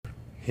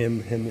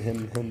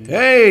him.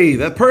 Hey,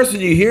 that person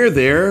you hear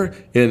there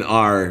in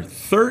our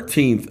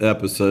 13th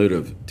episode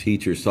of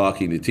Teachers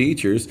Talking to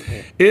Teachers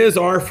is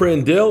our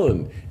friend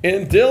Dylan.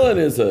 And Dylan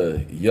is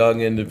a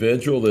young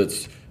individual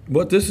that's,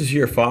 this is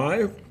year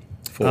 5?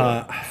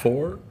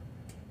 4?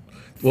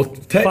 Well,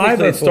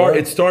 technically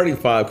it's starting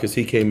 5 because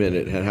he came in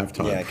at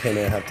halftime. Yeah, came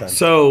in at halftime.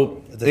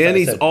 So, and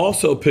he's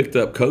also picked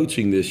up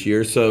coaching this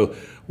year. So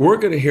we're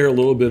going to hear a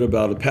little bit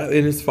about it.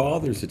 And his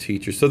father's a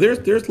teacher. So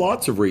there's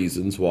lots of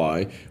reasons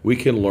why we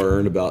can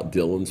learn about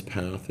Dylan's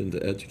path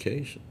into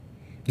education.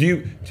 Do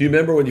you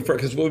remember when you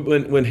first, because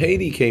when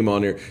Haiti came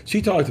on here,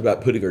 she talked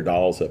about putting her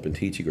dolls up and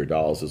teaching her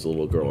dolls as a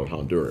little girl in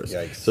Honduras.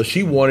 Yikes. So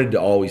she wanted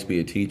to always be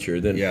a teacher.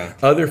 Then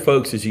other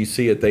folks, as you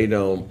see it, they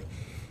don't.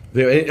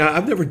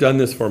 I've never done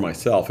this for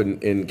myself,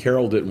 and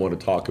Carol didn't want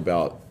to talk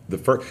about the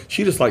first.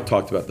 She just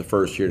talked about the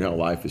first year and how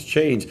life has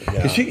changed.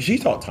 Because she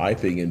taught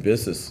typing in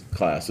business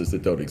classes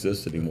that don't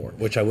exist anymore.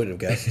 Which I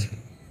wouldn't have guessed.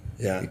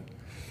 Yeah.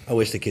 I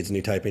wish the kids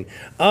knew typing.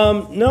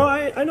 No,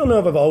 I don't know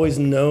if I've always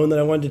known that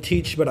I wanted to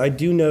teach, but I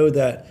do know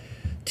that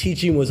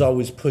teaching was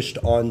always pushed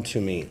on to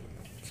me.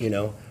 You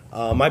know,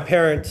 my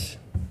parents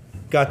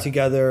got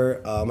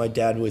together. My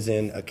dad was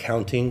in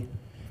accounting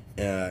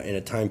in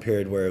a time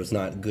period where it was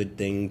not a good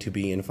thing to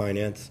be in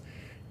finance.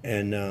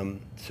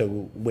 And so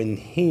when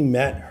he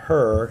met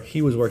her,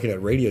 he was working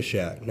at Radio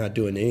Shack, not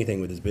doing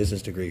anything with his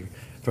business degree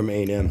from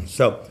A&M.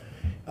 So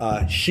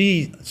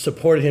she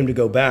supported him to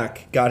go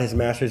back, got his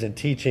master's in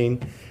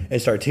teaching,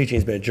 and started teaching.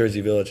 He's been at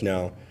Jersey Village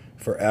now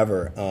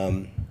forever.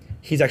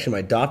 He's actually my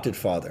adopted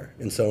father.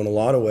 And so in a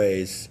lot of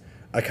ways,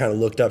 I kind of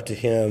looked up to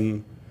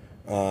him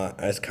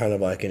as kind of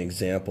like an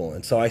example.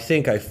 And so I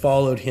think I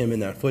followed him in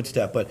that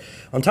footstep. But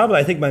on top of it,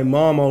 I think my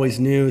mom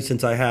always knew,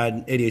 since I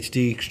had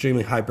ADHD,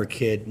 extremely hyper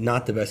kid,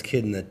 not the best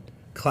kid in the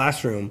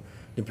classroom,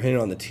 depending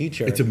on the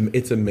teacher.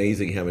 It's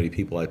amazing how many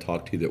people I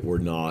talked to that were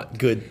not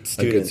good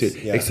students.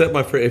 Yeah. Except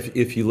my friend,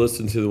 if you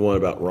listen to the one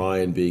about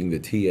Ryan being the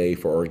TA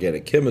for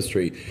organic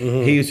chemistry,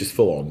 he was just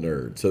full on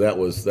nerd. So that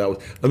was. I mean,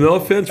 no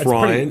offense,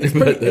 Ryan.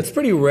 It's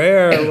pretty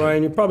rare,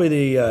 Ryan. You're probably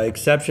the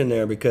exception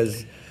there,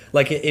 because,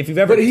 like, if you've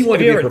ever, but he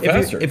wanted to be a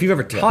professor. If you've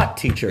ever taught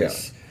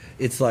teachers,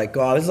 it's like,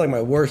 oh, this is like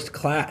my worst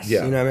class.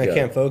 Yeah. You know, I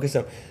can't focus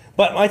on.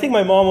 But I think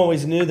my mom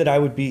always knew that I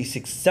would be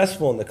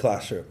successful in the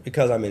classroom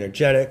because I'm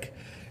energetic.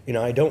 You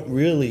know, I don't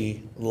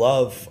really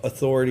love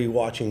authority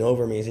watching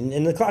over me. And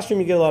in the classroom,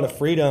 you get a lot of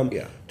freedom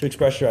to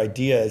express your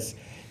ideas.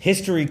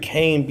 History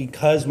came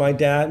because my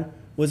dad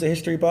was a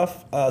history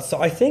buff. So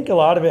I think a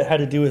lot of it had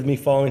to do with me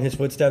following his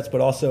footsteps,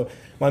 but also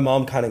my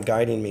mom kind of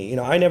guiding me. You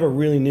know, I never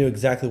really knew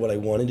exactly what I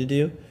wanted to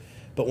do.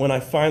 But when I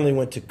finally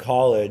went to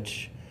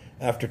college,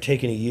 after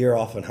taking a year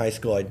off in high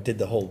school, I did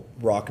the whole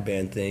rock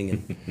band thing,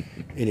 and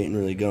it didn't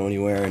really go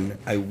anywhere. And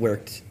I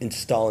worked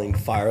installing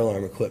fire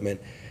alarm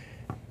equipment.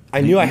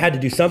 I knew I had to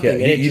do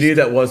something. Yeah, you knew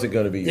that wasn't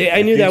going to be.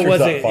 I knew that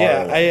wasn't.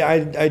 Yeah,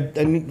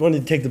 I wanted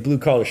to take the blue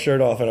collar shirt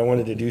off, and I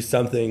wanted to do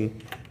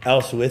something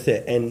else with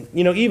it. And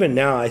you know, even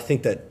now, I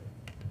think that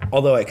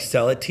although I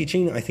excel at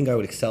teaching, I think I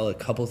would excel at a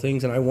couple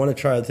things, and I want to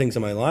try other things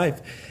in my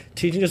life.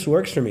 Teaching just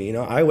works for me. You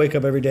know, I wake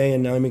up every day,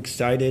 and I'm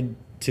excited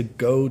to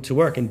go to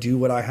work and do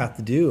what I have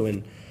to do.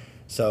 And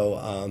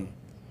so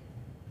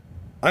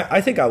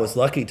I think I was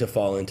lucky to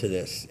fall into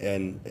this,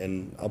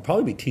 and I'll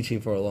probably be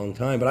teaching for a long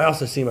time. But I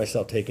also see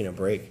myself taking a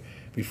break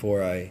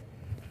before I,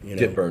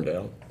 get burned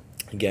out.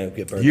 Again,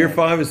 get burned out. Year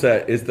 5 is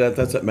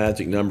that's that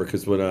magic number,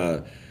 because when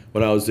I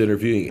was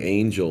interviewing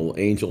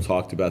Angel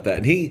talked about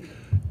that, and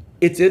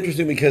it's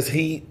interesting because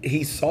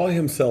he saw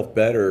himself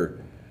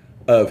better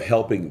of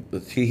helping.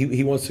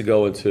 He wants to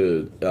go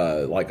into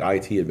like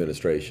IT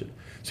administration,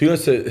 so he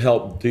wants to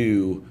help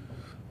do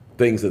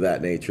things of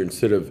that nature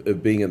instead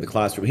of being in the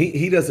classroom.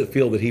 He doesn't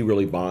feel that he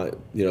really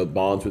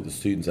bonds with the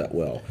students that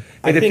well.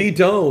 And if you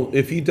don't,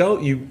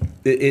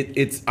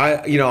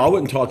 I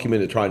wouldn't talk him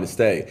into trying to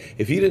stay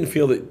if he didn't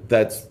feel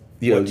that's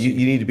you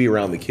need to be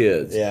around the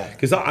kids. Yeah,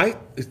 because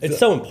it's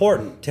so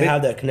important to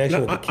have that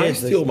connection with the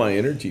kids. I steal my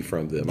energy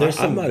from them.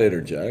 I'm not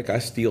energetic. I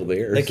steal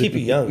theirs. They keep you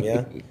young.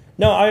 Yeah.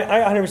 No,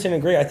 I 100%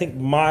 agree. I think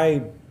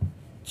my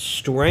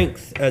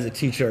strength as a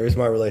teacher is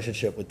my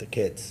relationship with the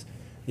kids.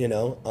 You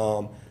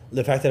know,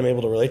 the fact that I'm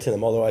able to relate to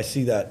them, although I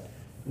see that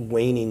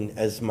waning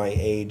as my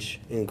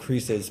age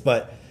increases.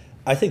 But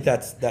I think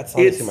that's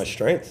honestly my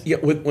strength. Yeah,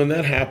 when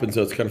that happens,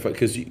 though, it's kind of fun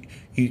because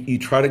you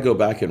try to go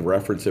back and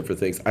reference it for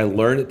things. I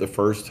learned it the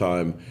first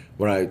time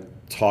when I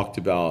talked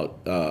about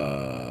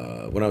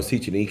when I was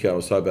teaching eco. I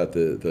was talking about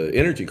the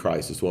energy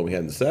crisis one we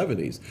had in the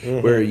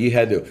 70s, where you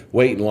had to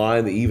wait in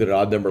line, the even and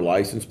odd number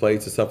license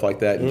plates and stuff like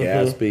that,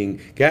 and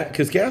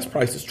because gas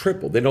prices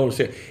tripled. They don't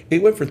understand.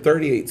 It went from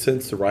 38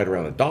 cents to right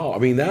around $1. I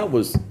mean, that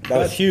was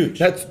huge.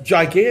 That's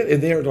gigantic.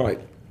 And they're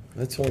like,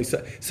 that's only so.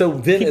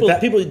 Then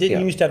people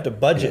didn't used to have to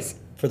budget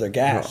for their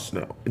gas.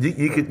 No.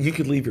 You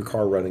could leave your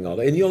car running all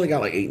day, and you only got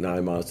like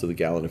 8-9 miles to the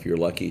gallon if you're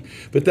lucky.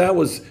 But that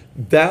was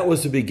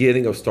the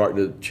beginning of starting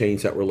to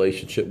change that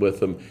relationship with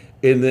them.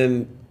 And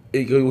then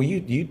you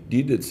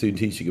did student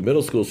teaching in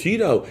middle school,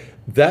 so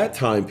that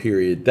time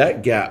period,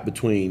 that gap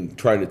between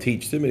trying to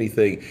teach them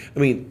anything. I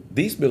mean,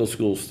 these middle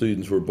school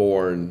students were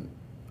born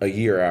a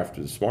year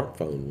after the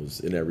smartphone was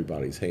in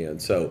everybody's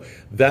hand. So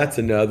that's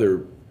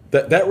another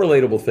that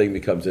relatable thing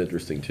becomes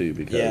interesting too,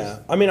 because Yeah,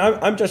 I mean,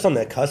 I'm just on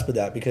that cusp of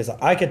that because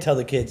I could tell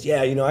the kids,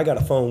 yeah, I got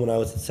a phone when I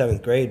was in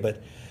 7th grade,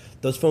 but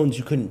those phones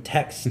you couldn't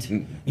text.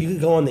 You could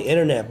go on the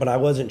internet, but I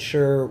wasn't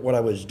sure what I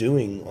was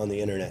doing on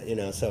the internet.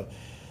 So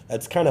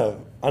that's kind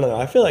of, I don't know.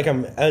 I feel like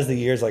as the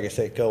years, like I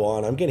said, go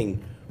on, I'm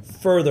getting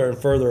further and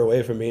further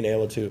away from being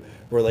able to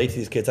relate to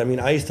these kids. I mean,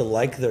 I used to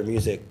like their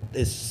music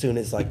as soon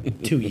as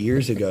like 2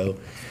 years ago.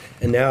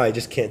 And now I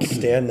just can't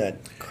stand that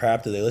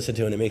crap that they listen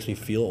to, and it makes me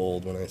feel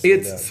old when I see that.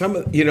 It's some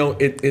of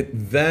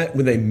that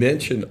when they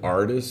mention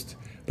artists,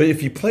 but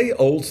if you play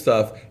old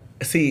stuff,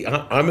 see,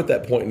 I'm at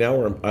that point now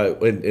where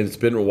and it's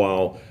been a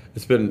while.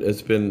 It's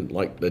been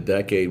like a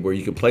decade where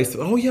you can play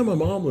stuff. Oh yeah, my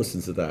mom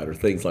listens to that or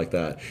things like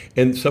that.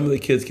 And some of the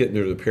kids get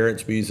into their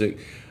parents' music.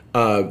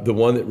 The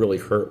one that really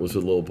hurt was a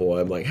little boy.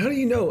 I'm like, how do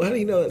you know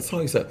that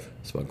song? He said,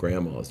 it's my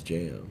grandma's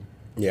jam.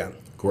 Yeah.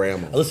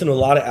 Grandma. I listen to a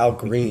lot of Al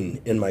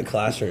Green in my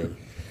classroom.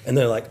 And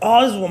they're like,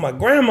 oh, this is what my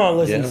grandma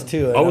listens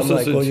to. And I was I'm like,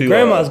 listening well, your to,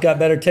 grandma's got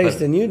better taste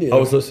than you do. I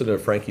was listening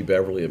to Frankie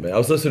Beverly. I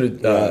was listening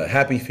to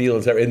Happy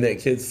Feelings, and that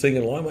kid's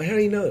singing along. I'm like, how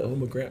do you know that? Oh,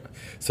 my grandma.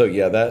 So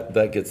yeah,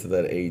 that gets to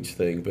that age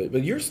thing.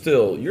 But you're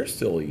still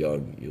a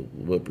young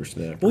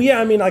whippersnapper. Well, yeah,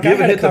 I mean, like you I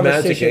had haven't a hit the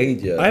magic conversation.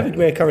 age yet. I had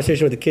a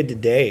conversation with a kid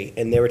today,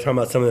 and they were talking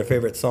about some of their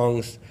favorite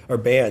songs or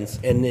bands,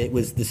 and it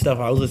was the stuff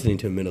I was listening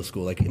to in middle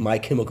school, like My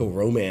Chemical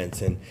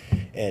Romance and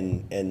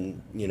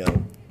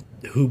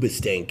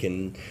Hoobastank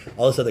and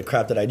all this other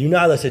crap that I do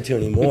not listen to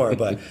anymore.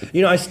 But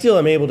I still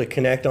am able to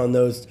connect on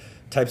those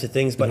types of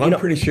things. But I'm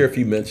pretty sure if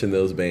you mention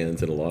those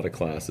bands in a lot of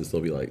classes,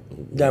 they'll be like,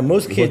 yeah,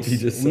 most kids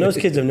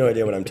have no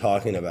idea what I'm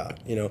talking about.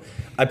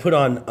 I put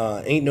on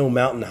 "Ain't No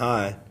Mountain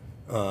High,"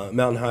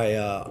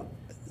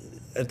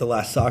 at the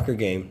last soccer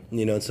game.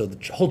 And so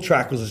the whole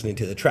track was listening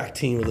to, the track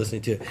team was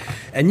listening to,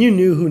 and you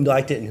knew who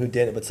liked it and who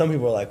didn't. But some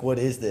people were like, "What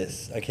is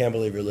this? I can't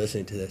believe you're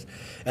listening to this."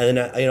 And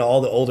then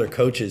all the older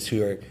coaches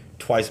who are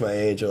twice my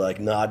age are like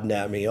nodding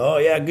at me. Oh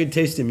yeah, good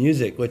taste in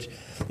music. Which,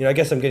 I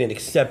guess I'm getting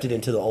accepted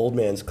into the old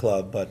man's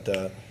club. But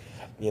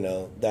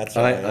that's.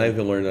 I've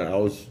learned that I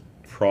was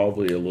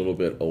probably a little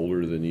bit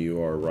older than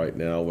you are right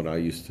now when I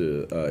used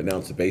to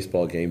announce the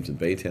baseball games in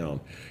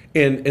Baytown,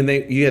 and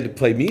you had to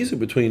play music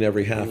between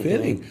every half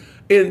inning.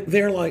 And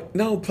they're like,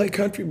 no, play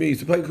country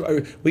music.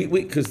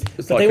 Because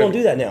they won't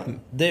do that now.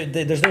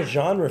 There's no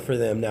genre for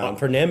them now. And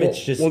for them,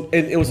 it's just what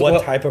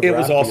type of rap. It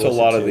was also a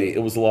lot of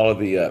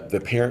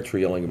the parents were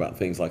yelling about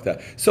things like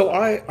that. So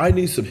I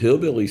knew some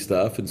hillbilly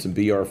stuff and some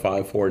BR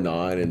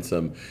 549 and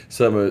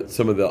some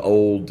of the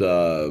old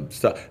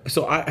stuff.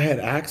 So I had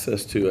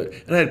access to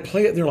it, and I'd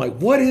play it. And they're like,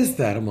 what is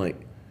that? I'm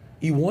like,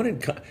 you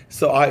wanted.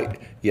 So I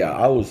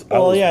was.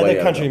 The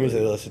country music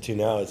they listen to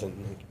now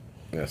isn't.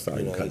 That's not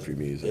even country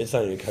music. It's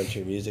not even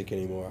country music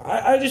anymore.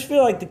 I just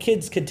feel like the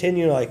kids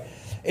continue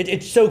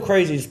it's so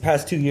crazy these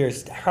past 2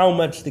 years how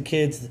much the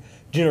kids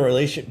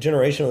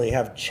generationally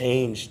have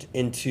changed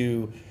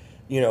into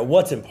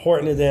what's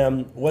important to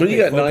them. What you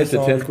got 9th to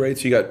 10th grade,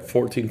 so you got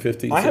 14,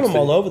 15, I have them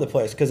all over the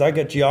place because I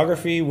got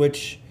geography,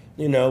 which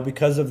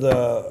because of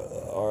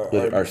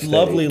our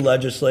lovely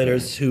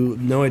legislators who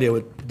have no idea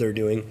what they're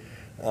doing,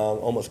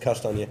 almost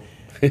cussed on you.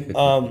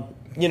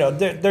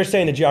 They're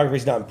saying that geography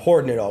is not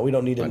important at all. We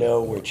don't need to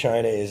know where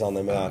China is on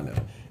the map,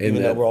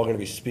 even though we're all going to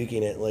be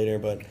speaking it later.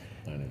 But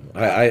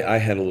I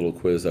had a little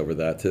quiz over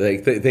that today.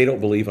 They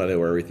don't believe I know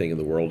where everything in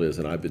the world is,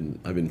 and I've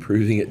been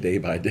proving it day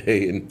by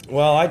day. And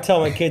well, I tell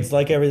my kids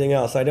like everything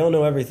else. I don't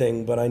know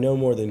everything, but I know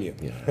more than you.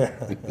 Yeah.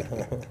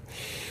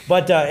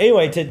 But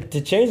anyway,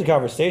 to change the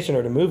conversation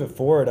or to move it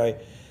forward,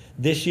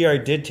 this year I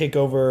did take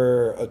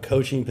over a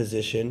coaching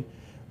position,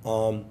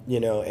 and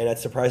that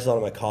surprised a lot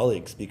of my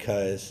colleagues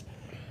because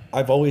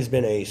I've always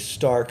been a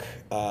stark,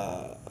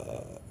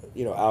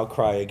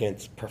 outcry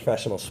against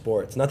professional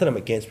sports. Not that I'm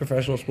against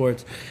professional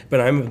sports,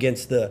 but I'm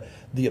against the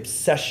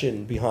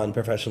obsession behind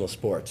professional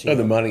sports. The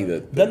money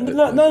that...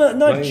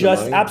 Not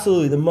just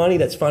absolutely the money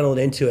that's funneled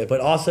into it, but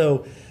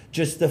also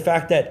just the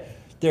fact that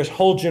there's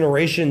whole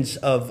generations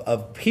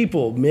of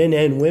people, men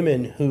and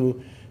women,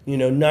 who...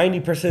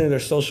 90% of their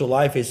social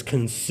life is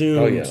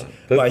consumed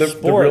by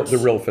sports. The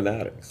real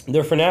fanatics.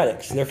 They're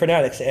fanatics,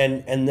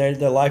 and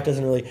their life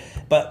doesn't really.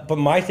 But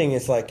my thing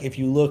is if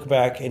you look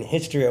back in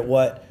history at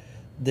what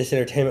this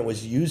entertainment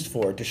was used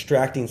for,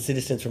 distracting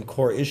citizens from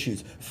core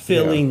issues,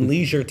 filling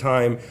leisure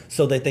time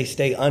so that they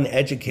stay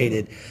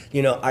uneducated.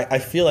 I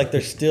feel like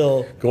there's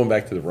still going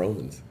back to the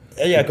Romans.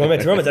 Yeah, going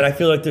back to Romans, and I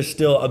feel like there's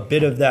still a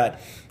bit of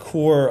that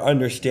core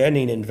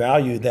understanding and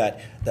value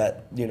that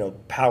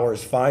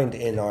powers find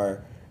in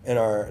our.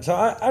 So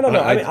I don't know.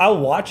 I'll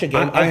watch a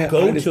game. I'll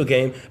go to a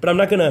game, but I'm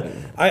not gonna.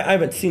 I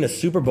haven't seen a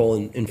Super Bowl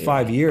in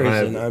 5 years,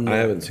 I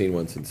haven't seen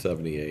one since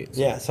 '78.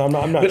 So. Yeah, so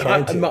I'm not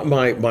trying to.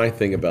 My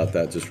thing about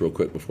that, just real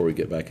quick before we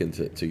get back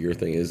into your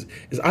thing, is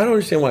I don't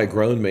understand why a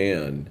grown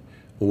man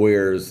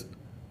wears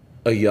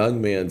a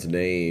young man's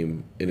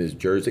name in his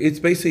jersey. It's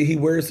basically he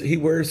wears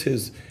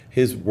his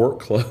his work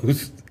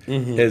clothes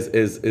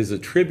is a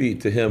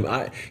tribute to him.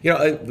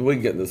 We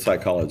can get into the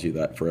psychology of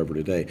that forever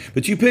today.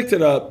 But you picked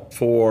it up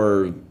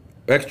for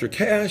extra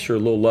cash or a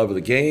little love of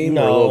the game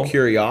or a little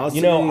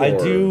curiosity? I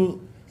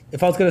do.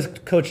 If I was going to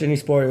coach any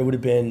sport, it would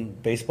have been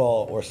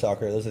baseball or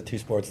soccer. Those are two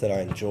sports that I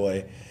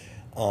enjoy.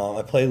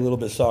 I played a little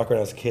bit of soccer when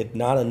I was a kid,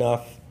 not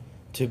enough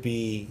to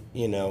be,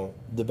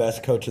 the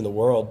best coach in the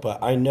world,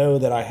 but I know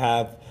that I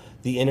have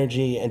the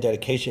energy and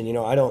dedication.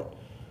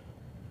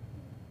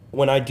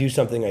 When I do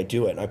something, I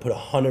do it, and I put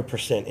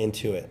 100%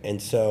 into it.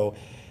 And so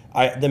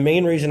the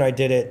main reason I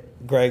did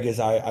it, Greg, is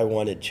I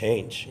wanted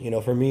change.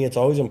 For me, it's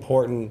always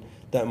important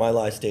that my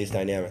life stays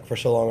dynamic. For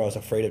so long, I was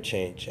afraid of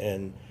change,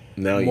 and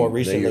more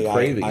recently,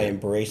 I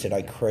embrace it.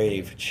 I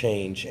crave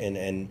change,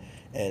 and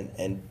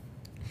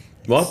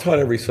well, I've taught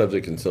every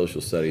subject in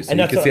social studies, so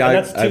and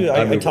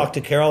I talked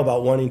to Carol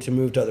about wanting to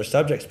move to other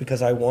subjects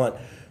because I want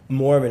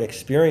more of an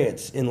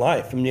experience in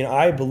life.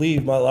 I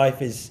believe my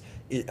life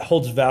it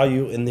holds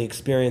value in the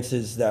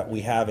experiences that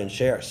we have and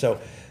share. So,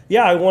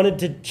 yeah, I wanted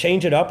to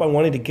change it up. I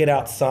wanted to get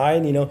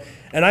outside,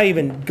 And I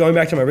even, going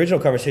back to my original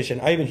conversation,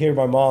 I even hear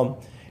my mom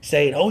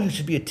saying, "Oh, you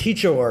should be a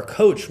teacher or a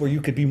coach where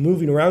you could be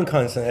moving around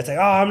constantly." I'd say,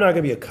 "Oh, I'm not going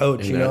to be a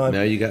coach."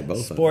 Now you got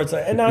both sports,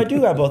 and now I do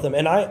got both of them.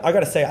 And I got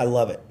to say, I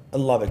love it. I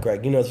love it,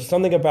 Greg. There's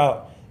something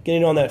about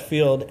getting on that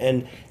field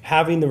and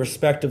having the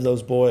respect of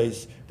those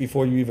boys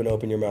before you even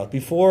open your mouth.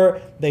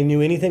 Before they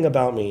knew anything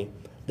about me,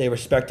 they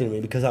respected me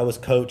because I was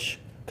coach,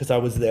 because I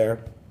was there,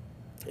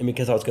 and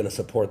because I was going to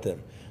support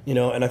them.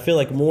 And I feel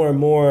like more and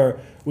more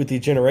with the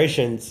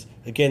generations,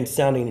 again,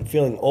 sounding and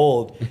feeling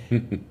old,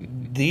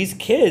 these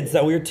kids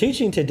that we're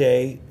teaching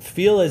today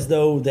feel as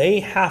though they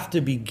have to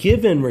be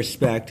given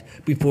respect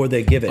before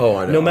they give it,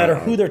 no matter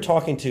who they're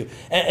talking to.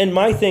 And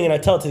my thing, and I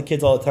tell it to the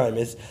kids all the time,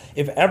 is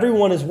if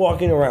everyone is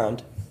walking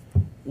around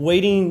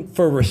waiting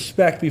for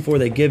respect before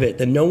they give it,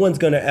 then no one's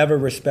going to ever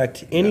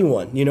respect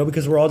anyone,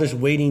 because we're all just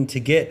waiting to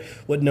get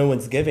what no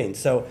one's giving.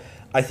 So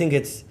I think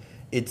it's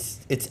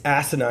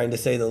asinine to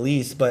say the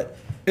least, but...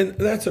 And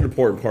that's an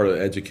important part of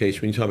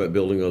education when you talk about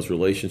building those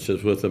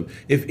relationships with them.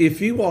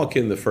 If you walk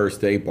in the first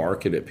day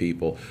barking at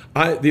people,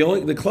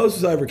 the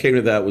closest I ever came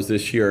to that was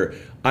this year.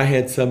 I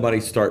had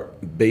somebody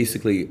start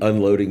basically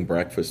unloading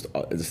breakfast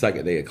the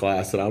second day of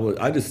class, and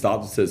I just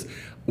stopped and says,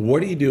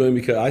 "What are you doing?"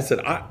 Because I said,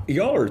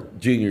 "Y'all are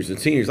juniors and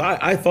seniors.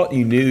 I thought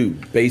you knew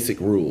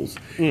basic rules."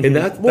 Mm-hmm.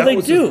 And they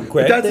do,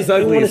 Greg. But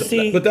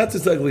that's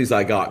as ugly as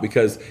I got,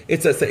 because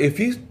it's if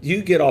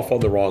you get off on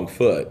the wrong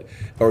foot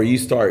or you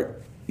start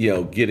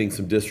getting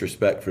some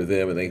disrespect for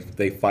them and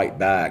they fight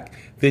back,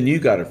 then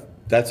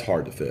that's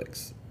hard to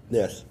fix.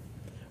 Yes.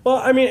 Well,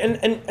 I mean,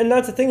 and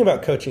that's the thing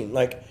about coaching.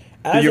 Like,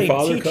 as Did your a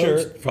father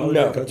teacher,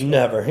 coach?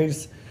 Never.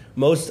 He's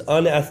most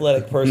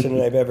unathletic person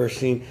that I've ever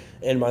seen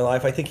in my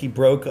life. I think he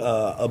broke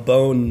a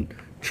bone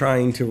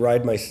trying to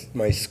ride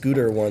my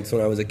scooter once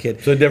when I was a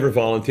kid. So never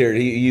volunteered.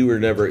 He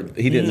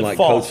didn't like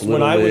coach Little League.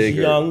 When I was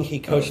young, he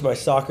coached my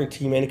soccer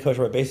team and he coached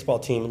my baseball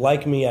team,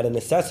 like me, out of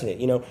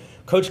necessity.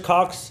 Coach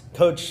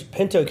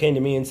Pinto came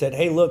to me and said,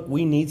 "Hey, look,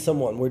 we need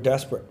someone. We're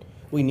desperate.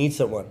 We need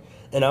someone."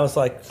 And I was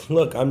like,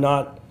 "Look, I'm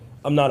not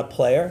a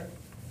player,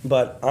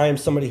 but I am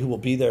somebody who will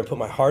be there and put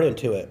my heart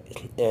into it."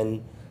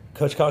 And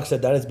Coach Cox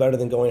said, "That is better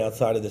than going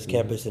outside of this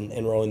campus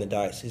and rolling the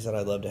dice." He said,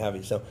 "I'd love to have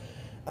you." So,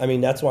 I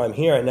mean, that's why I'm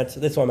here, and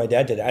that's why my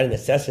dad did it. Out of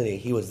necessity,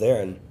 he was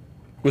there. And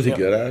was he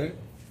good at it?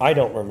 I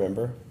don't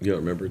remember. You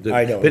don't remember?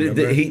 I don't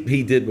remember.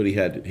 He did what he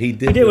had to. He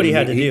did what he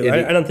had to do.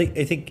 I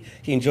think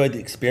he enjoyed the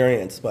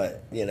experience,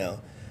 but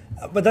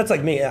but that's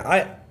like me.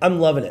 I'm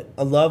loving it.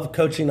 I love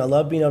coaching. I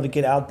love being able to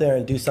get out there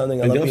and do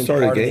something. I love being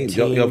part of the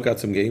team. Y'all got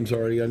some games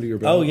already under your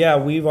belt? Oh yeah,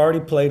 we've already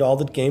played all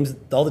the games.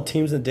 All the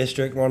teams in the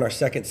district. We're on our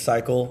second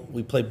cycle.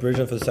 We played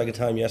Bridgeland for the second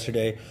time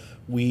yesterday.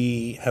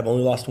 We have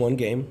only lost one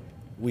game.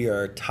 We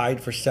are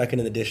tied for second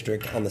in the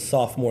district on the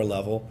sophomore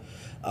level.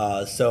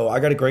 So I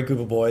got a great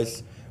group of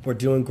boys. We're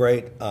doing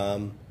great.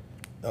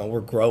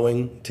 We're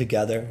growing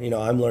together.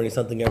 I'm learning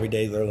something every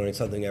day. They're learning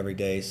something every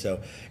day.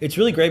 So it's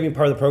really great being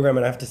part of the program.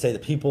 And I have to say,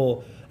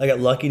 I got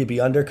lucky to be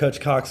under Coach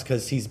Cox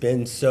because he's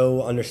been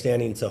so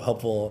understanding, so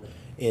helpful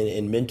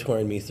in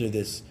mentoring me through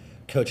this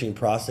coaching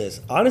process.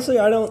 Honestly,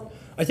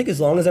 I think as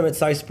long as I'm at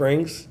Cy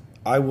Springs,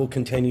 I will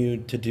continue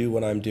to do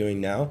what I'm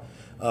doing now,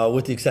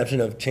 with the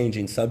exception of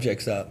changing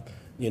subjects up,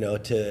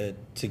 to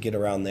get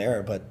around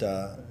there. But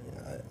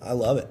I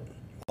love it.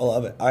 I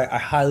love it. I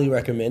highly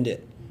recommend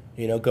it.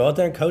 Go out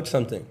there and coach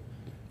something.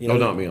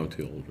 Not me. I'm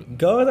too old.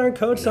 Go out there and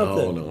coach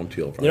something. No, I'm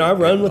too old. I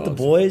run with the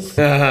boys.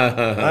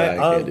 I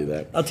can't do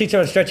that. I'll teach them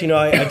how to stretch.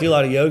 I do a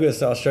lot of yoga,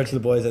 so I'll stretch the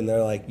boys, and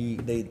they're like,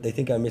 they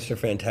think I'm Mr.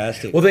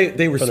 Fantastic. Well,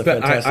 they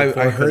respect.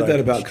 I heard that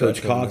about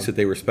Coach Cox, that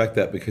they respect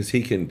that because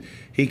he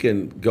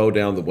can go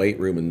down the weight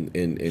room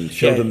and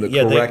show them the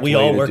correct way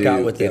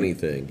to do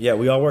anything. Yeah,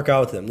 we all work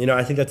out with them.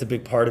 I think that's a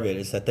big part of it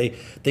is that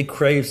they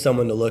crave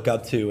someone to look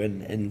up to,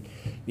 and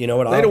you know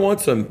what? They don't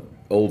want some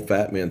old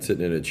fat man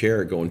sitting in a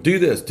chair going, "Do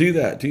this, do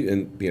that,"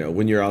 and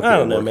when you're out there, I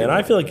don't know, man.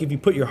 I feel like if you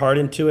put your heart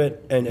into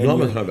it and No, I'm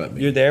not talking about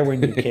me. you're there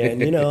when you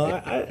can,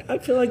 I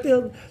feel like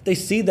they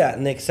see that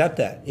and they accept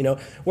that,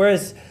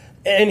 Whereas,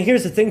 and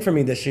here's the thing for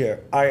me this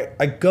year,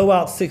 I go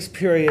out sixth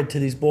period to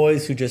these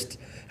boys who just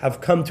have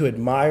come to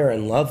admire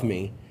and love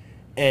me,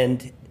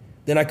 and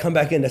then I come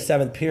back into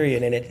seventh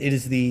period and it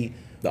is the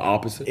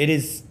opposite. It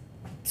is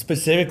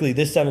specifically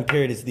this seventh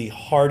period is the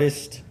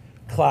hardest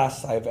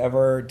class I've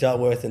ever dealt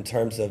with in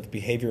terms of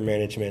behavior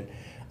management.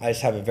 I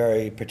just have a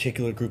very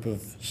particular group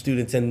of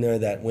students in there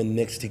that, when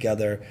mixed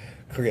together,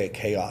 create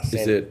chaos.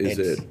 Is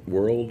it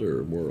world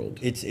or world?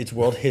 It's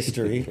world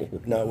history,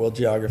 not world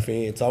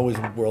geography. It's always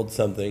world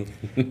something,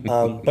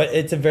 but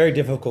it's a very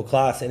difficult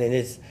class, and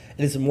it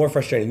is more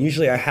frustrating.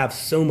 Usually, I have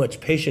so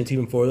much patience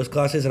even for those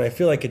classes, and I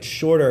feel like it's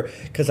shorter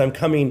because I'm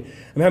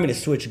having to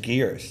switch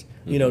gears.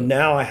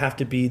 Now I have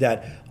to be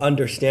that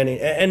understanding,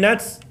 and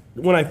that's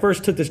when I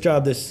first took this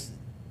job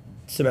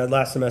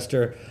last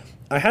semester.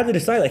 I had to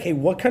decide, like, hey,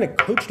 what kind of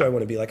coach do I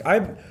want to be? Like,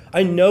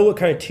 I know what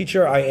kind of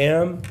teacher I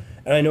am,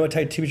 and I know what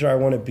type of teacher I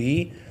want to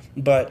be,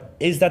 but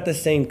is that the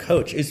same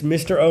coach? Is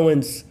Mr.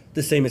 Owens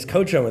the same as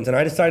Coach Owens? And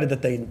I decided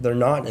that they're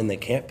not, and they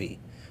can't be.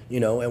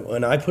 And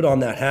when I put on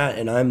that hat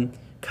and I'm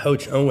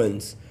Coach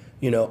Owens,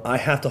 I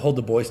have to hold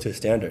the boys to a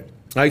standard.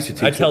 I used to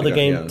teach. I tell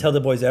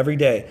the boys every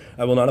day,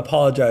 I will not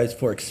apologize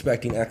for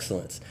expecting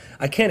excellence.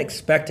 I can't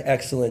expect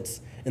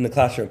excellence in the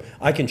classroom.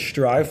 I can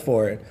strive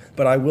for it,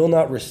 but I will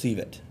not receive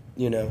it.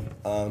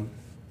 And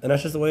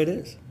that's just the way it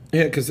is.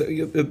 Yeah, because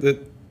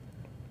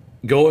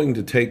going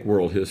to take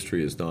world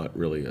history is not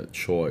really a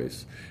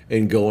choice,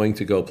 and going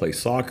to go play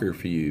soccer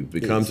for you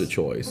becomes a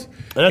choice.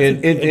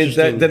 And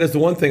that is the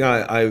one thing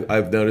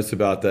I've noticed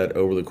about that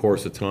over the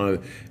course of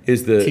time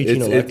is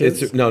teaching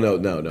electives?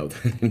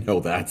 No,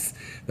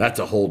 that's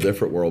a whole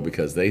different world,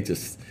 because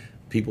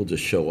people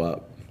just show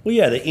up. Well,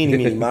 yeah, the eeny,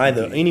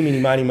 meeny,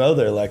 miny, mo,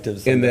 their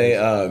electives. And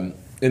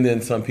and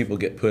then some people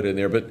get put in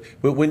there. But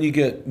when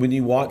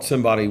you watch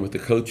somebody with the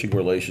coaching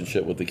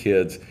relationship with the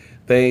kids,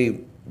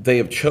 they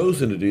have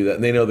chosen to do that,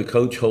 and they know the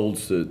coach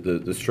holds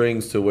the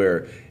strings to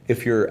where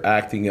if you're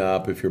acting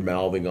up, if you're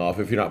mouthing off,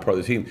 if you're not part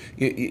of the team,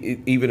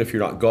 even if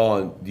you're not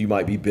gone, you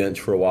might be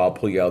benched for a while,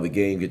 pull you out of the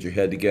game, get your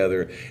head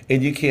together,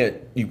 and you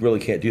really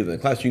can't do that in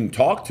the class. You can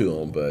talk to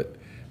them, but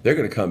they're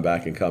going to come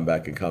back and come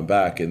back and come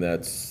back, and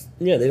that's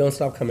they don't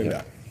stop coming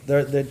back.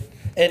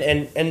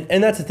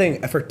 And that's the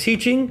thing for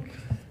teaching.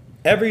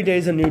 Every day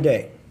is a new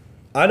day.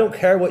 I don't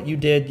care what you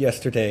did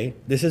yesterday.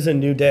 This is a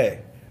new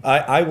day.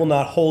 I will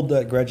not hold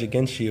that grudge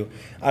against you.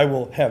 I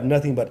will have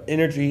nothing but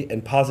energy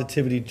and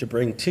positivity to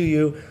bring to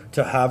you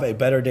to have a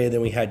better day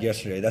than we had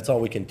yesterday. That's all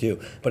we can do.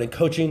 But in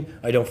coaching,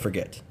 I don't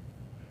forget.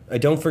 I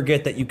don't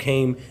forget that you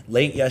came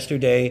late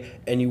yesterday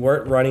and you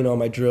weren't running on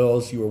my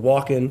drills. You were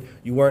walking.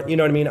 You weren't, you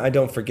know what I mean? I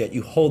don't forget.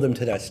 You hold them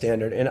to that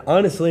standard. And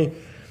honestly,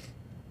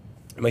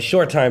 in my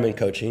short time in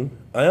coaching,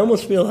 I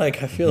almost feel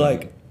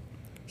like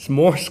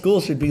more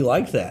schools should be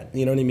like that.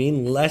 You know what I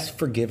mean? Less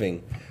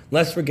forgiving,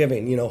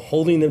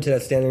 holding them to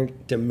that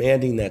standard,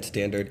 demanding that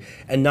standard,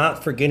 and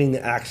not forgetting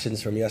the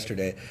actions from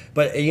yesterday.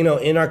 But,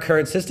 in our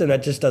current system,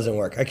 that just doesn't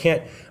work. I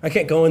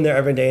can't go in there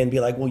every day and be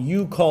like, well,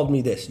 you called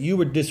me this. You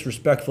were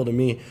disrespectful to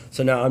me,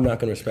 so now I'm not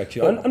going to respect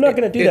you. I'm not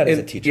going to do that as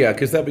a teacher. Yeah,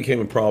 because that became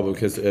a problem,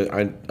 because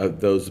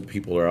those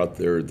people are out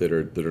there that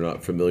are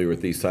not familiar with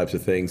these types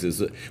of things.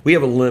 Is we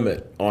have a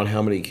limit on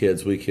how many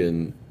kids we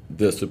can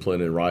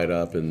discipline and write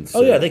up and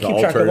they keep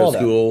track of all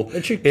school. That.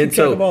 They keep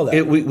track of all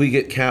that. We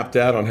get capped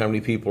out on how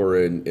many people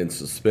are in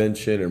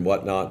suspension and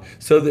whatnot,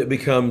 so that it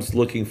becomes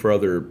looking for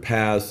other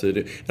paths.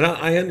 And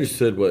I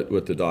understood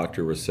what the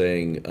doctor was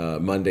saying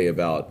Monday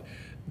about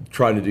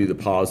trying to do the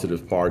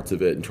positive parts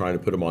of it and trying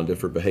to put them on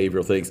different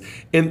behavioral things,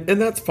 and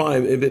that's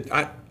fine.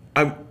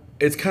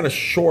 It's kind of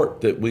short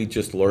that we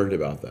just learned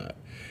about that.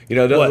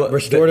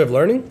 Restorative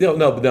learning? No.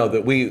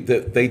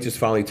 That they just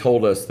finally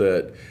told us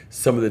that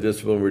some of the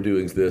discipline we're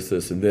doing is this,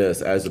 and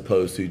this, as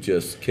opposed to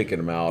just kicking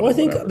them out. Well, I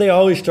think they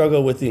always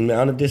struggle with the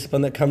amount of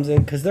discipline that comes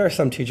in, because there are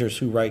some teachers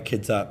who write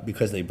kids up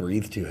because they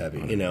breathe too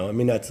heavy.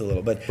 That's a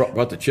little bit.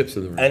 Brought the chips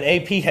in the room. And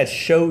AP has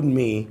showed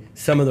me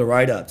some of the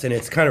write-ups, and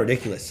it's kind of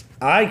ridiculous.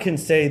 I can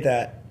say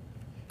that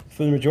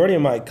for the majority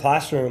of my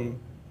classroom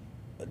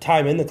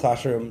time in the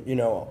classroom,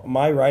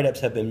 my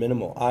write-ups have been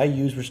minimal. I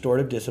use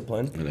restorative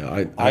discipline.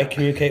 I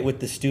communicate with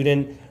the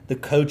student, the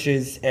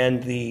coaches,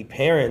 and the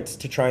parents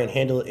to try and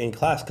handle it in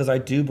class, because I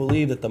do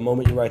believe that the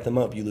moment you write them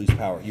up, you lose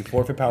power. You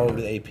forfeit power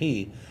over the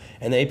AP,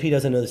 and the AP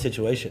doesn't know the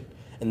situation.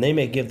 And they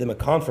may give them a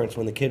conference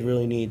when the kid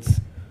really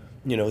needs,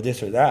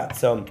 this or that.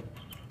 So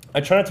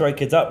I try not to write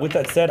kids up. With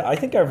that said, I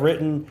think I've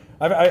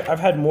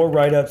had more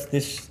write-ups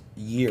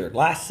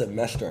last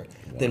semester,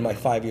 than my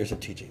 5 years of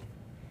teaching.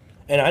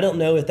 And I don't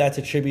know if that's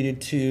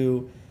attributed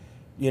to,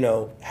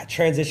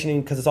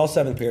 transitioning, because it's all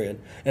seventh period.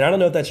 And I don't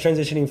know if that's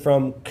transitioning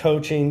from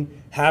coaching,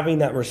 having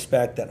that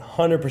respect, that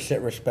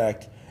 100%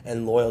 respect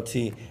and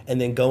loyalty, and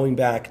then going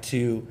back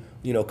to,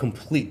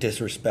 complete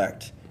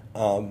disrespect.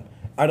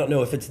 I don't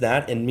know if it's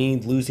that and me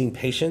losing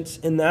patience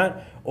in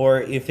that,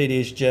 or if it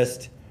is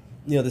just,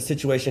 the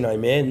situation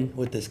I'm in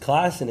with this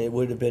class, and it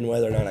would have been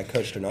whether or not I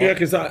coached or not. Yeah,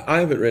 because I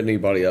haven't written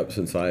anybody up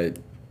since I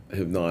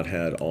have not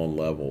had on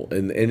level,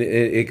 and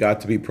it got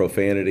to be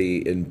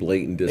profanity and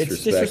blatant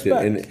disrespect,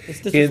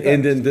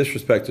 and then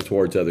disrespect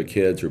towards other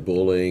kids or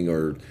bullying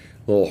or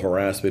a little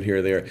harassment here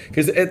and there.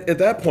 Because at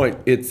that point,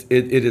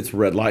 it's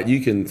red light.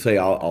 You can say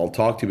I'll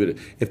talk to you, but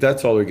if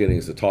that's all they're getting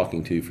is a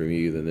talking to from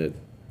you, then it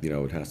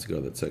has to go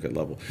to that second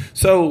level.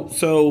 So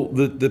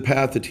the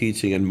path to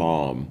teaching and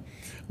mom,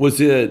 was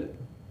it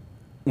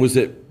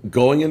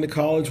going into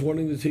college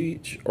wanting to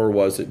teach, or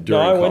was it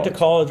during college? No, I went to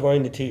college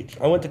wanting to teach.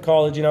 I went to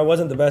college, I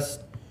wasn't the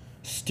best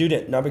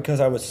student, not because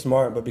I was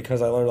smart, but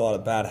because I learned a lot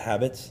of bad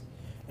habits,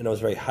 and I was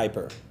very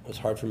hyper. It was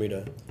hard for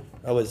me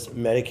I was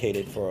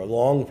medicated for a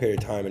long period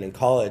of time, and in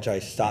college I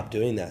stopped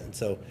doing that. And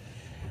so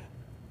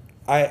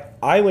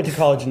I went to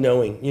college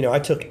knowing, I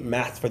took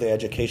math for the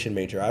education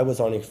major. I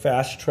was on a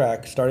fast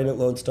track, starting at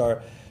Lone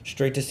Star,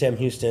 straight to Sam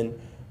Houston.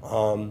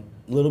 A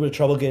little bit of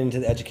trouble getting into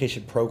the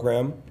education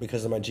program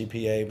because of my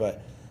GPA,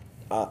 but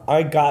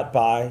I got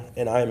by,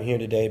 and I am here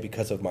today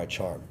because of my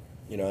charm,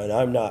 and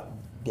I'm not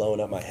blowing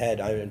up my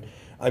head.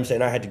 I'm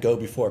saying I had to go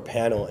before a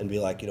panel and be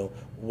like,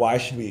 why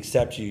should we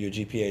accept you? Your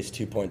GPA is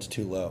 2 points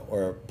too low,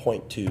 or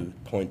 0.2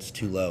 points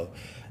too low.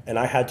 And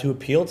I had to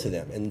appeal to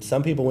them. And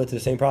some people went through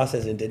the same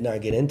process and did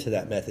not get into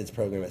that methods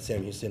program at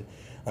Sam Houston.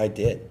 I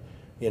did,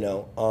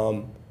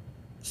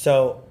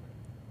 So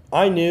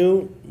I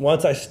knew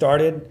once I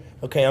started,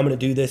 okay, I'm going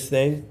to do this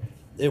thing.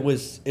 It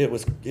was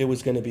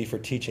going to be for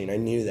teaching. I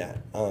knew that.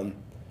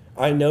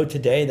 I know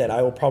today that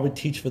I will probably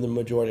teach for the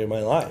majority of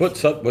my life. What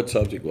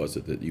subject was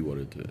it that you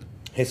wanted to?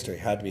 History.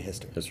 Had to be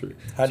history.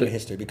 Had to be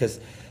history, because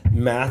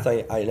math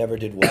I never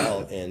did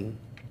well in.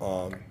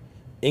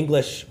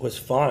 English was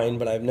fine,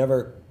 but I've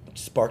never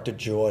sparked a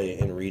joy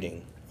in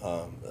reading.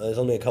 There's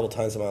only a couple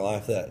times in my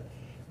life that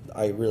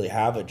I really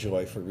have a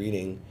joy for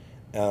reading.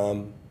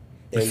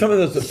 Some of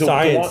those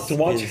to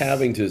watch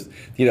having to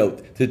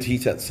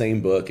teach that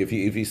same book. If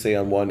you say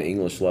on one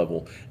English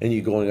level and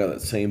you going on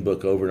that same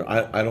book over and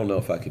I don't know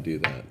if I could do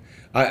that.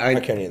 I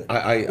can't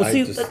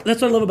either.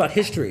 That's what I love about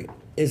history,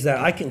 is that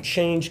I can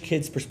change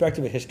kids'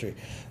 perspective of history.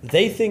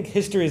 They think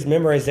history is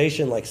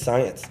memorization like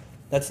science.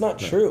 That's not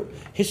true.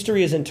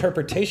 History is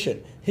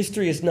interpretation.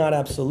 History is not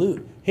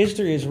absolute.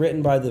 History is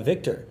written by the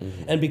victor.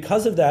 Mm-hmm. And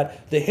because of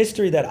that, the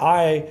history that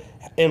I,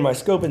 in my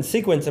scope and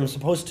sequence, am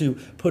supposed to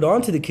put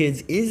onto the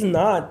kids is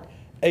not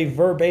a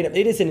verbatim.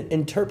 It is an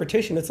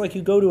interpretation. It's like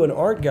you go to an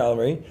art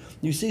gallery,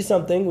 you see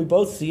something, we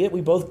both see it,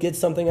 we both get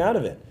something out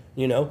of it.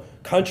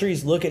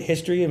 Countries look at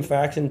history and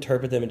facts and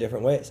interpret them in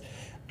different ways.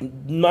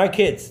 My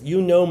kids,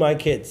 my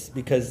kids,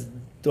 because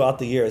throughout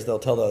the years, they'll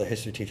tell the other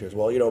history teachers,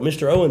 well,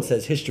 Mr. Owen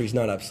says history's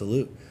not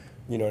absolute.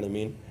 You know what I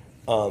mean?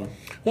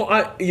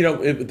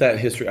 That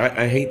history,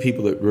 I hate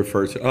people that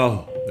refer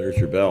to, there's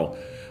your bell,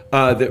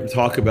 that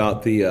talk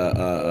about the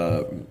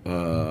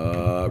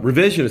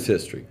revisionist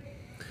history.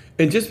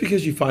 And just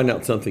because you find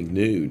out something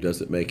new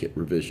doesn't make it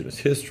revisionist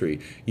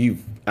history. You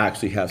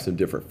actually have some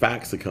different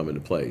facts that come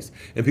into place.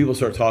 And people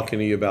start talking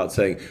to you about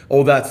saying,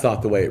 oh, that's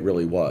not the way it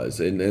really was.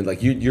 And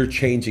like you're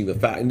changing the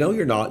fact. No,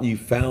 you're not. You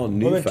found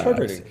new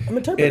facts. I'm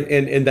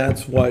interpreting. And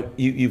that's what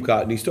you've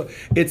got new stuff.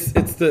 It's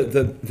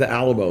the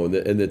Alamo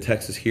and the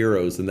Texas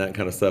Heroes and that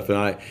kind of stuff.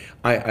 And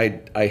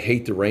I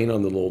hate to rain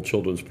on the little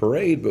children's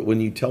parade, but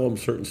when you tell them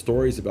certain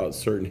stories about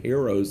certain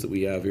heroes that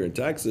we have here in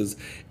Texas,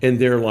 and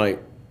they're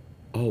like,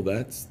 oh,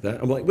 that's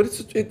that. I'm like, but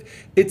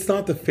it's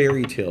not the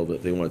fairy tale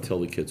that they want to tell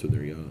the kids when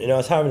they're young. I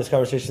was having this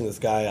conversation with this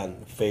guy on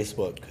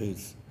Facebook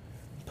who's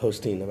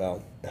posting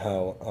about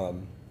how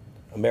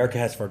America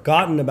has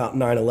forgotten about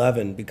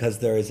 9/11 because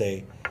there is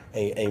a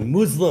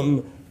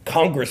Muslim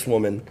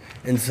congresswoman,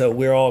 and so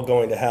we're all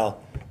going to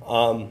hell.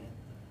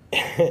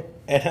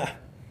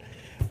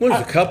 There's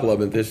a couple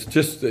of them. There's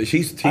just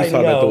she's talking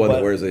about the one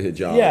that wears a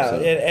hijab. Yeah, so.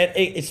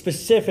 and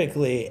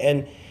specifically,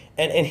 and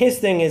his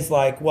thing is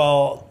like,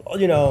 well,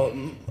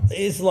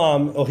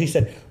 Islam. Oh, he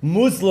said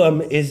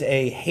Muslim is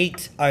a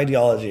hate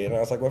ideology, and I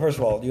was like, well, first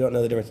of all, you don't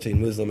know the difference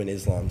between Muslim and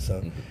Islam,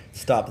 so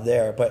stop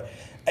there. But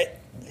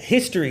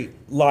history,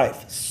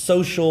 life,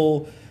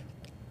 social.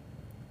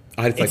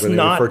 It's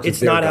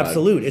not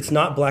absolute. It's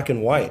not black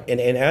and white. And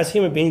as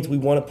human beings, we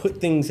want to put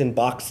things in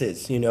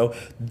boxes.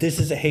 This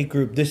is a hate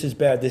group. This is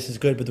bad. This is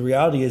good. But the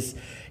reality is,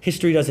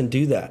 history doesn't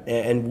do that,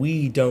 and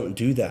we don't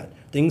do that.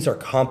 Things are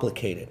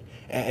complicated.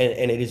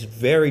 And it is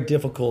very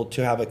difficult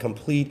to have a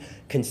complete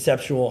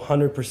conceptual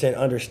 100%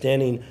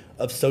 understanding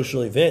of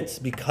social events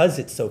because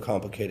it's so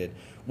complicated.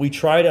 We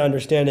try to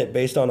understand it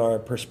based on our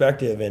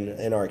perspective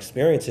and our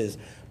experiences,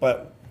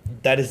 but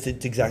it's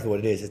exactly what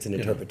it is. It's an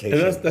interpretation.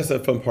 And that's a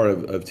fun part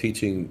of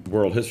teaching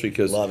world history,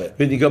 because love it.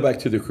 When you go back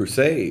to the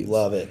Crusades,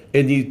 love it,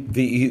 and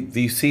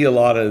you see a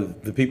lot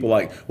of the people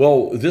like,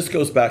 well, this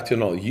goes back to,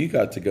 no, you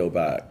got to go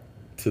back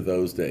to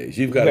those days.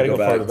 You've got to go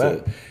back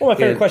to. Well, my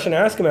favorite question to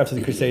ask him after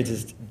the Crusades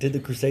is, did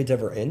the Crusades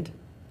ever end?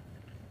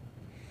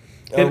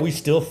 Are we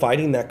still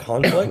fighting that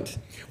conflict?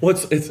 Well,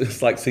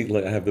 it's like, see,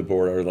 I have the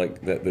border, or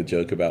like the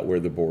joke about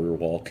where the border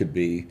wall could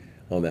be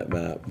on that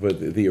map, but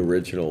the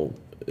original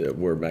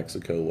where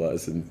Mexico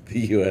was and the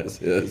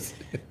U.S. is.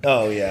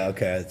 Oh yeah,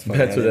 okay, that's funny.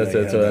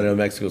 That's what I know.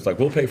 Mexico's like,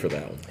 we'll pay for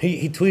that one.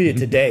 He tweeted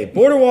today,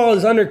 border wall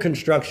is under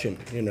construction.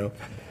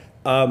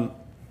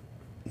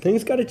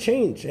 Things got to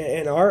change,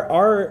 and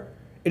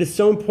it is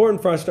so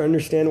important for us to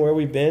understand where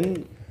we've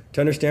been,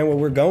 to understand where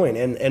we're going.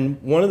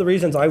 And one of the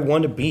reasons I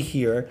want to be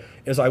here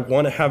is I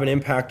want to have an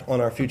impact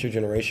on our future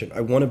generation.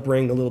 I want to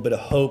bring a little bit of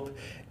hope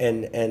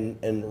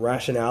and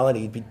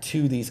rationality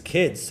to these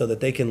kids so that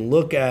they can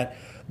look at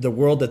the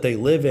world that they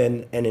live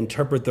in and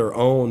interpret their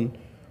own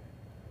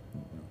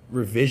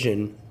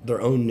revision,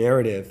 their own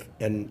narrative,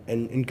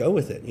 and go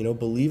with it.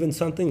 Believe in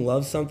something,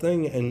 love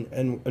something,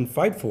 and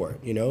fight for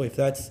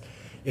it.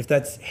 If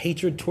that's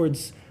hatred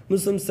towards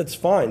Muslims, that's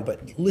fine.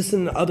 But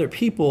listen to other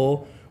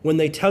people when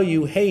they tell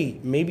you, hey,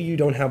 maybe you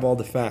don't have all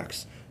the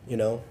facts.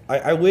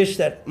 I wish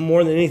that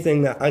more than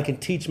anything that I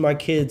could teach my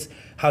kids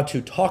how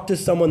to talk to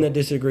someone that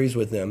disagrees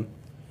with them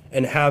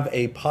and have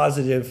a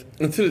positive...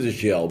 Instead of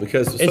just yell,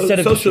 because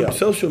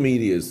social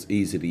media is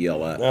easy to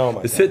yell at. Oh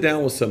my God. Sit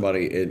down with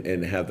somebody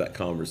and have that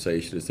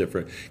conversation is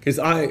different. Because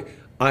I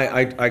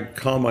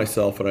calm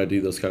myself when I do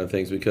those kind of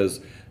things,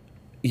 because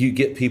you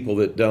get people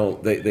that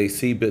don't. They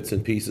see bits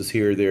and pieces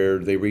here, there.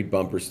 They read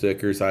bumper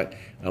stickers. I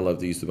love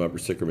to use the bumper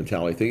sticker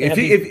mentality thing.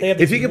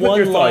 If you can put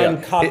your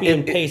thought, copy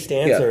and paste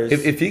answers.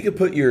 If you could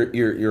put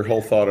your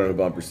whole thought on a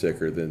bumper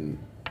sticker, then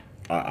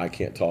I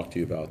can't talk to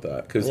you about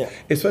that. Because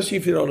especially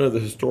if you don't know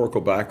the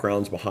historical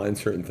backgrounds behind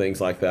certain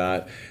things like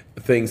that,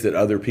 things that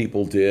other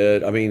people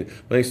did. I mean, when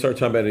they start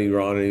talking about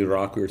Iran and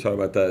Iraq, we were talking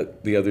about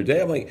that the other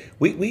day. I'm like,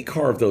 we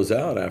carved those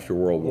out after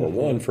World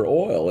War I for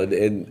oil,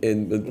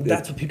 and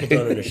that's what people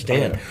don't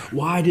understand.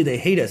 Why do they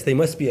hate us? They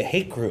must be a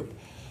hate group.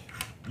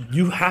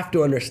 You have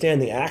to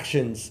understand the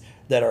actions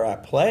that are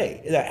at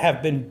play, that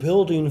have been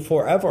building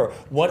forever,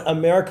 what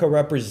America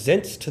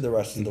represents to the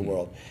rest of the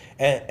world.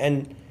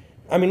 And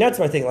I mean, that's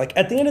my thing. Like,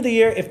 at the end of the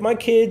year, if my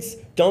kids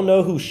don't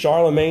know who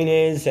Charlemagne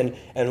is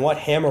and what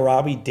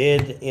Hammurabi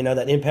did,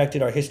 that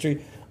impacted our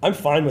history, I'm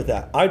fine with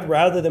that. I'd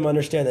rather them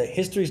understand that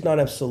history is not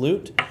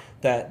absolute,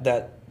 that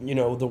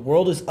the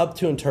world is up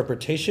to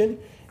interpretation,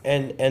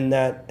 and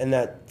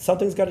that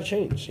something's got to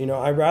change.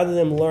 I'd rather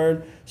them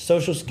learn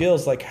social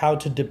skills like how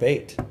to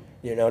debate.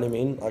 You know what I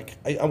mean? Like,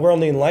 we're on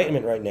the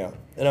Enlightenment right now,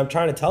 and I'm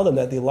trying to tell them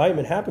that the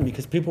Enlightenment happened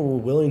because people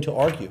were willing to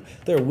argue.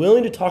 They were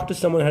willing to talk to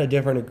someone who had a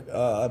different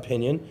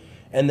opinion,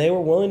 and they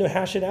were willing to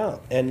hash it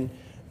out and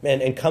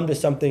come to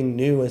something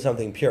new and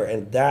something pure.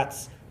 And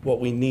that's what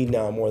we need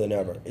now more than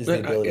ever, is the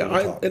ability to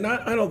talk. And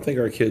I don't think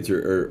our kids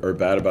are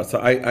bad about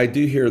stuff. I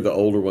do hear the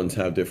older ones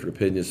have different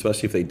opinions,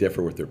 especially if they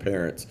differ with their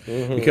parents.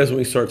 Mm-hmm. Because when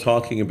we start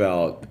talking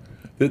about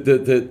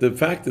the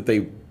fact that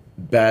they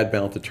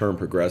badmouth the term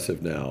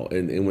progressive now,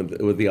 and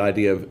with the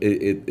idea of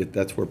it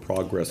that's where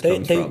progress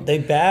comes from. They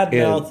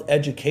badmouth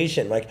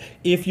education. Like,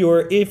 if you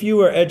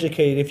were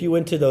educated, if you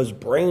went to those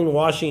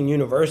brainwashing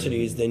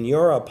universities, then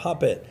you're a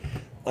puppet.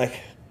 Like,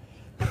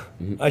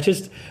 I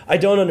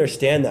don't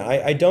understand that.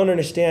 I don't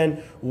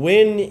understand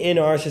when in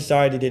our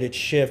society did it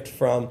shift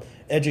from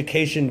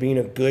education being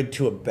a good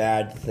to a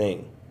bad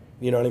thing.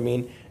 You know what I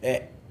mean?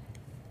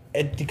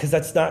 Because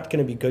that's not going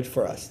to be good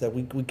for us. That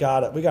we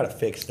gotta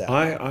fix that.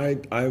 I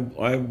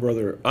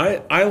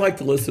like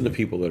to listen to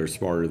people that are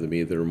smarter than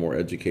me, that are more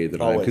educated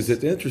than I am, Always. because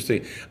it's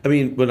interesting. I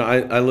mean, when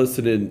I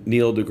listen to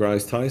Neil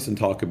deGrasse Tyson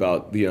talk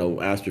about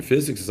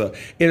astrophysics and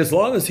stuff, and as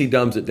long as he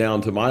dumbs it down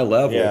to my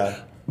level.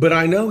 Yeah. But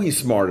I know he's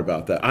smart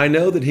about that. I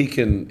know that he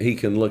can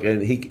look,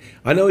 and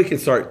I know he can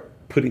start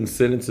putting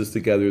sentences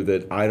together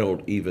that I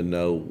don't even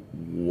know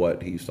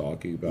what he's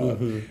talking about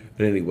in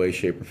any way,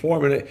 shape, or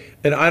form.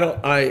 And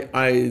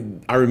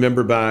I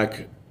remember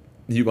back.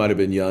 You might have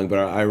been young, but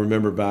I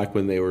remember back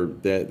when they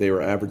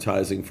were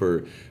advertising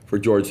for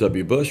George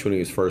W. Bush when he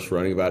was first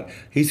running. About,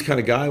 he's the kind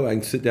of guy who I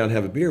can sit down and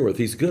have a beer with.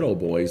 He's a good old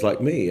boy. He's like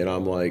me, and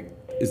I'm like,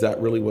 is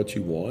that really what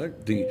you want?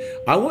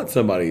 I want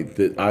somebody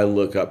that I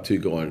look up to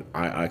going,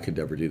 I could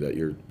never do that.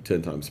 You're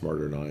 10 times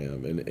smarter than I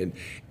am. And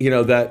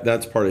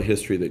that's part of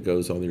history that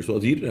goes on there as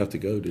well. You didn't have to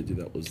go, did you?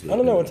 That was I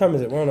don't know. What time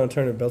is it? We're on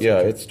Alternative Bell. Yeah,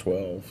 it's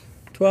 12.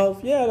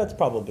 12? Yeah, that's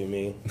probably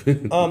me.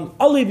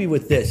 I'll leave you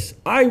with this.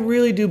 I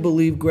really do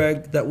believe,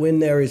 Greg, that when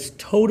there is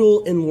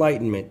total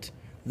enlightenment,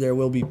 there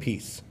will be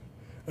peace.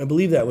 I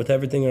believe that with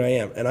everything that I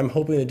am. And I'm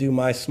hoping to do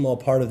my small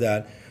part of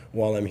that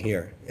while I'm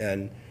here.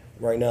 And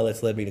right now,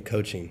 that's led me to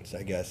coaching,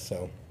 I guess.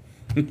 So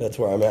that's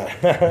where I'm at.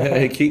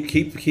 Hey,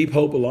 keep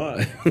hope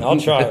alive. I'll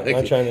try. All right.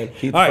 I'm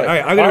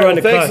gonna run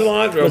to thanks class. a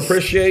lot. I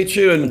appreciate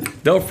you,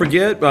 and don't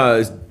forget,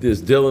 as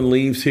Dylan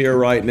leaves here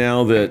right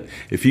now, that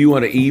if you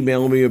want to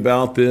email me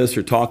about this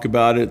or talk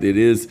about it, it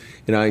is,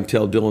 and I can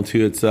tell Dylan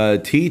too. It's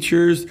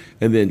teachers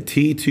and then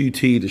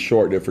T2T to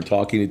shorten it for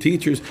talking to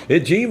teachers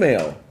at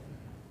Gmail.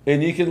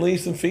 And you can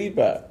leave some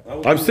feedback.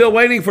 I'm still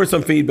waiting for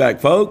some feedback,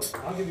 folks.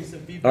 I'll give you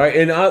some feedback. All right,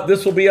 and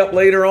this will be up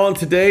later on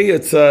today.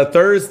 It's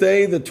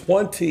Thursday, the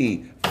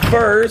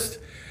 21st.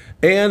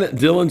 And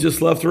Dylan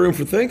just left the room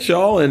for thanks,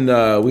 y'all. And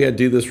we had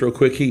to do this real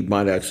quick. He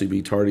might actually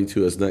be tardy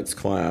to his next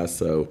class,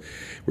 so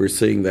we're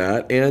seeing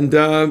that. And,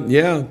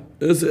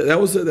 That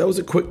was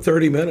a quick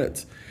 30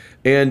 minutes,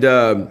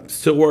 and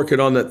still working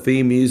on that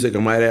theme music. I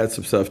might add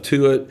some stuff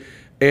to it,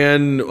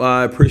 and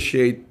I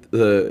appreciate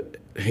the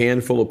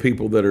handful of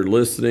people that are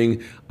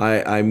listening.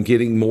 I'm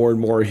getting more and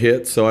more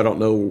hits, so I don't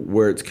know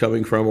where it's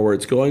coming from or where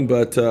it's going.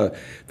 But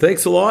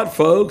thanks a lot,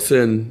 folks.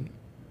 And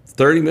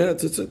 30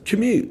 minutes. It's a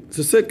commute. It's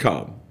a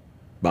sitcom.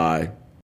 Bye.